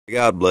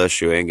God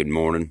bless you and good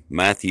morning.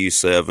 Matthew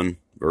 7,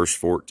 verse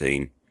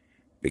 14.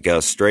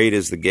 Because strait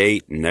is the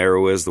gate and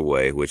narrow is the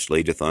way which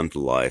leadeth unto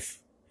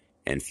life,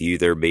 and few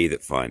there be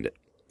that find it.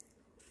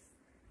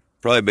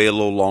 Probably be a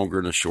little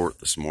longer than a short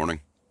this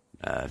morning.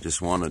 Just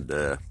wanted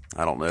to,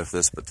 I don't know if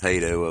this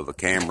potato of a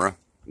camera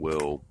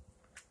will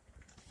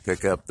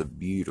pick up the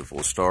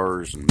beautiful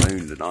stars and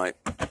moon tonight,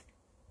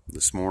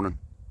 this morning.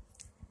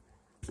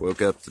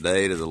 Woke up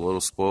today to the little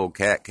spoiled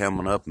cat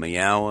coming up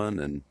meowing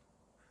and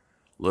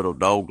little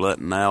dog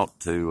letting out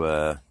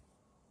to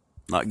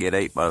not get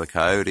ate by the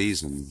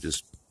coyotes, and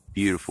just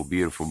beautiful,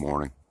 beautiful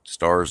morning.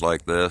 Stars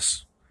like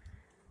this,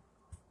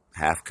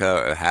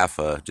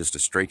 just a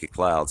streak of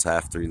clouds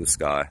half through the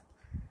sky,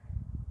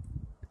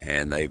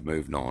 and they've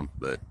moved on.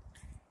 But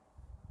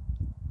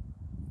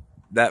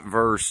that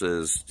verse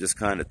is just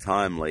kind of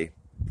timely.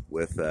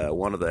 With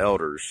one of the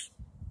elders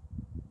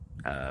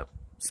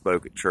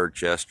spoke at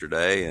church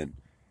yesterday, and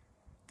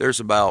there's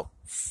about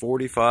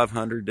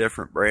 4,500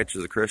 different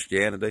branches of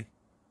Christianity,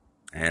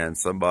 and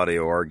somebody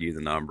will argue the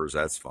numbers.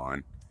 That's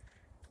fine.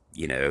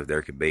 You know,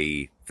 there could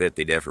be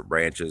 50 different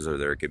branches, or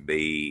there could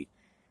be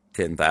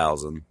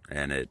 10,000,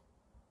 and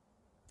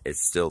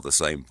it's still the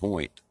same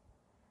point.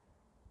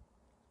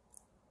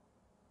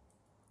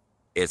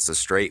 It's a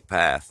straight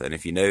path, and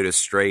if you notice,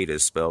 straight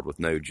is spelled with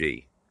no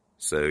G.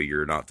 So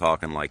you're not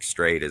talking like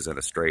straight as in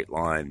a straight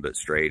line, but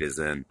straight as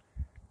in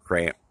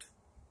cramped,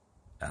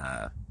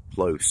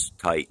 close,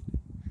 tight.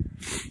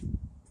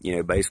 You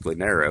know, basically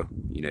narrow,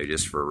 you know,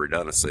 just for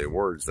redundancy of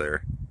words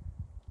there.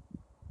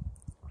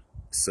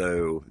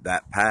 So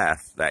that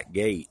path, that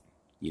gate,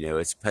 you know,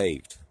 it's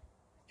paved.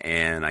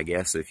 And I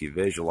guess if you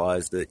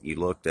visualized it, you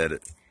looked at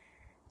it,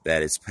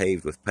 that it's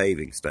paved with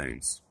paving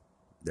stones.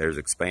 There's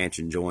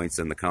expansion joints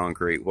in the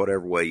concrete,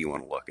 whatever way you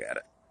want to look at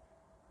it.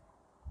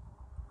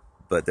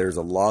 But there's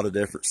a lot of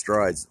different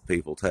strides that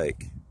people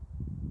take. A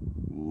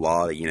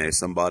lot of, you know,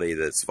 somebody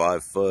that's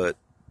 5 foot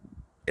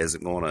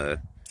isn't going to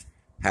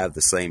have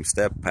the same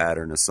step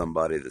pattern as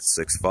somebody that's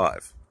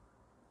 6'5".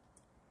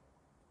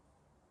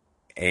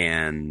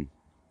 And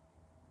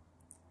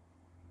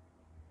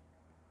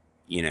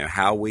you know,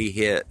 how we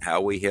hit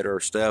our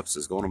steps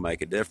is going to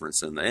make a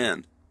difference in the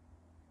end.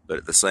 But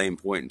at the same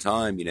point in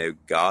time, you know,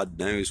 God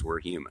knows we're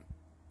human.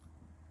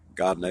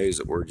 God knows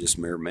that we're just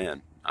mere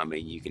men. I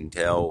mean, you can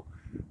tell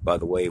by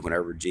the way,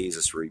 whenever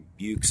Jesus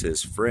rebukes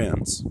his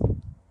friends,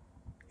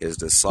 his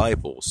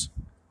disciples,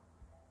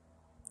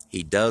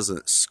 he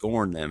doesn't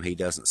scorn them. He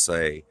doesn't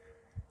say,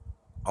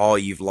 "Oh,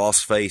 you've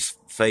lost faith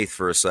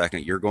for a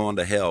second. You're going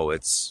to hell."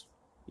 It's,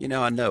 you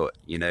know, I know it.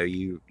 You know,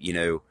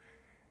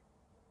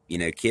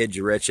 kid,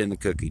 you retch in the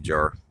cookie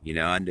jar. You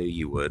know, I knew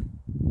you would.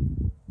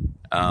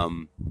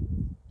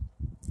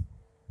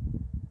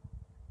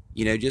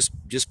 You know,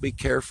 just be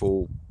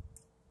careful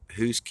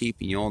who's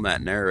keeping you on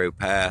that narrow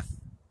path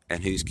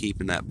and who's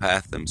keeping that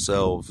path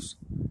themselves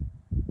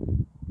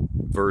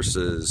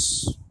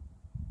versus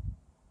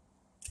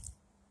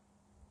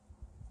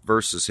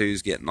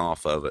who's getting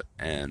off of it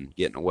and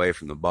getting away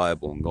from the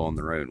Bible and going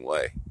their own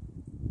way,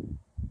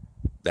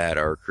 that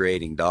are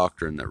creating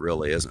doctrine that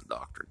really isn't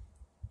doctrine.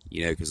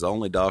 You know, because the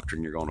only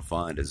doctrine you're going to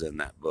find is in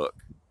that book.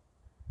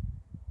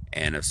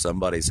 And if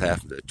somebody's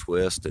having to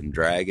twist and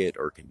drag it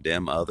or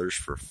condemn others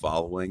for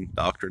following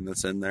doctrine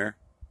that's in there,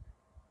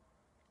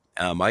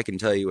 I can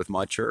tell you with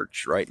my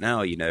church right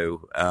now, you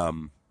know,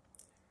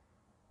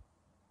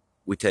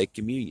 we take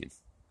communion.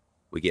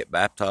 We get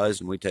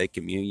baptized and we take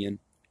communion,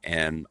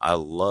 and I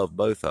love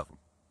both of them.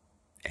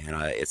 And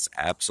it's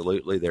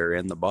absolutely, they're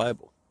in the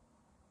Bible.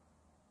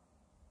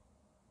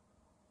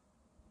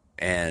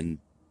 And,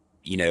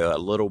 you know, a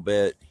little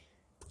bit,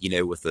 you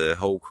know, with the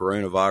whole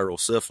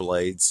coronavirus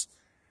syphilades,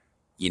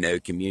 you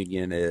know,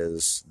 communion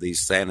is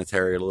these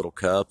sanitary little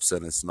cups,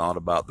 and it's not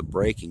about the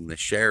breaking, the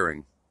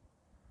sharing.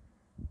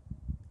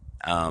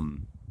 I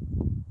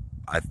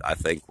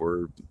think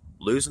we're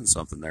losing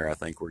something there. I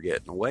think we're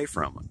getting away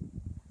from it.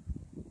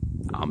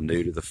 I'm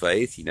new to the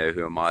faith. You know,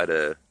 who am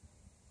I?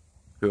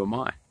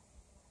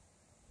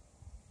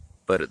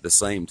 But at the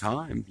same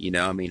time, you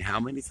know, I mean, how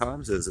many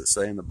times does it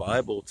say in the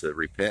Bible to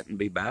repent and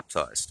be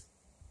baptized?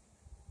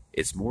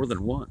 It's more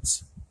than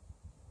once.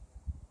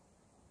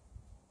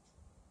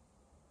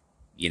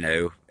 You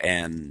know,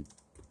 and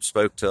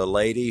spoke to a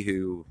lady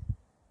who,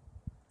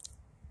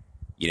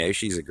 you know,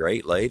 she's a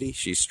great lady.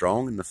 She's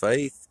strong in the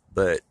faith,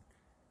 but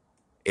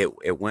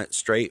it went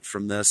straight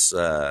from this,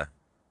 how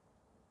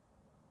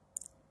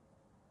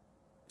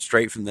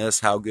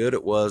good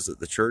it was that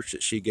the church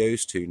that she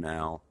goes to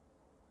now,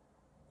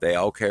 they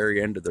all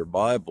carry into their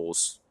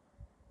Bibles,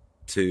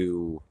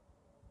 to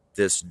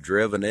this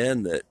driven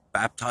in that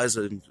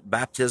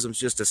baptism's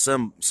just a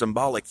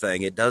symbolic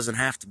thing. It doesn't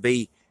have to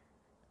be,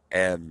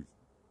 and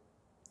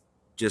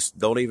just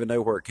don't even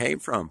know where it came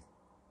from.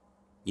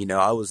 You know,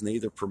 I was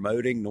neither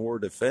promoting nor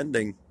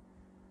defending,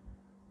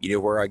 you know,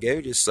 where I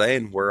go, just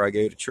saying where I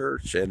go to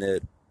church, and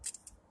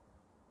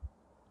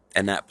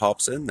that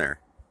pops in there.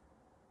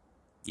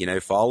 You know,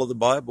 follow the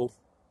Bible,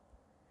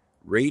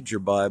 read your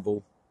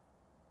Bible,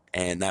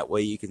 and that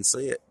way you can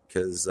see it.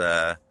 Because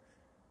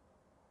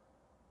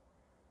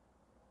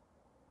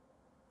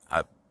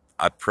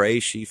I pray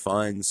she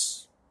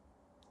finds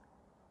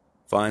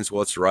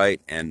what's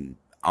right, and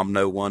I'm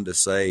no one to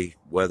say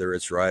whether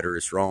it's right or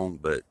it's wrong,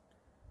 but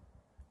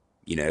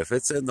if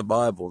it's in the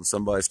Bible and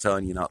somebody's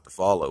telling you not to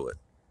follow it,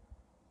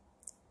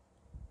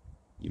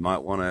 you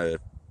might want to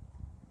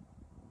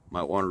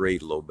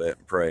read a little bit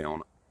and pray on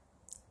it.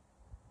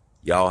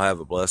 Y'all have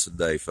a blessed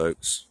day,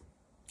 folks.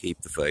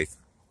 Keep the faith.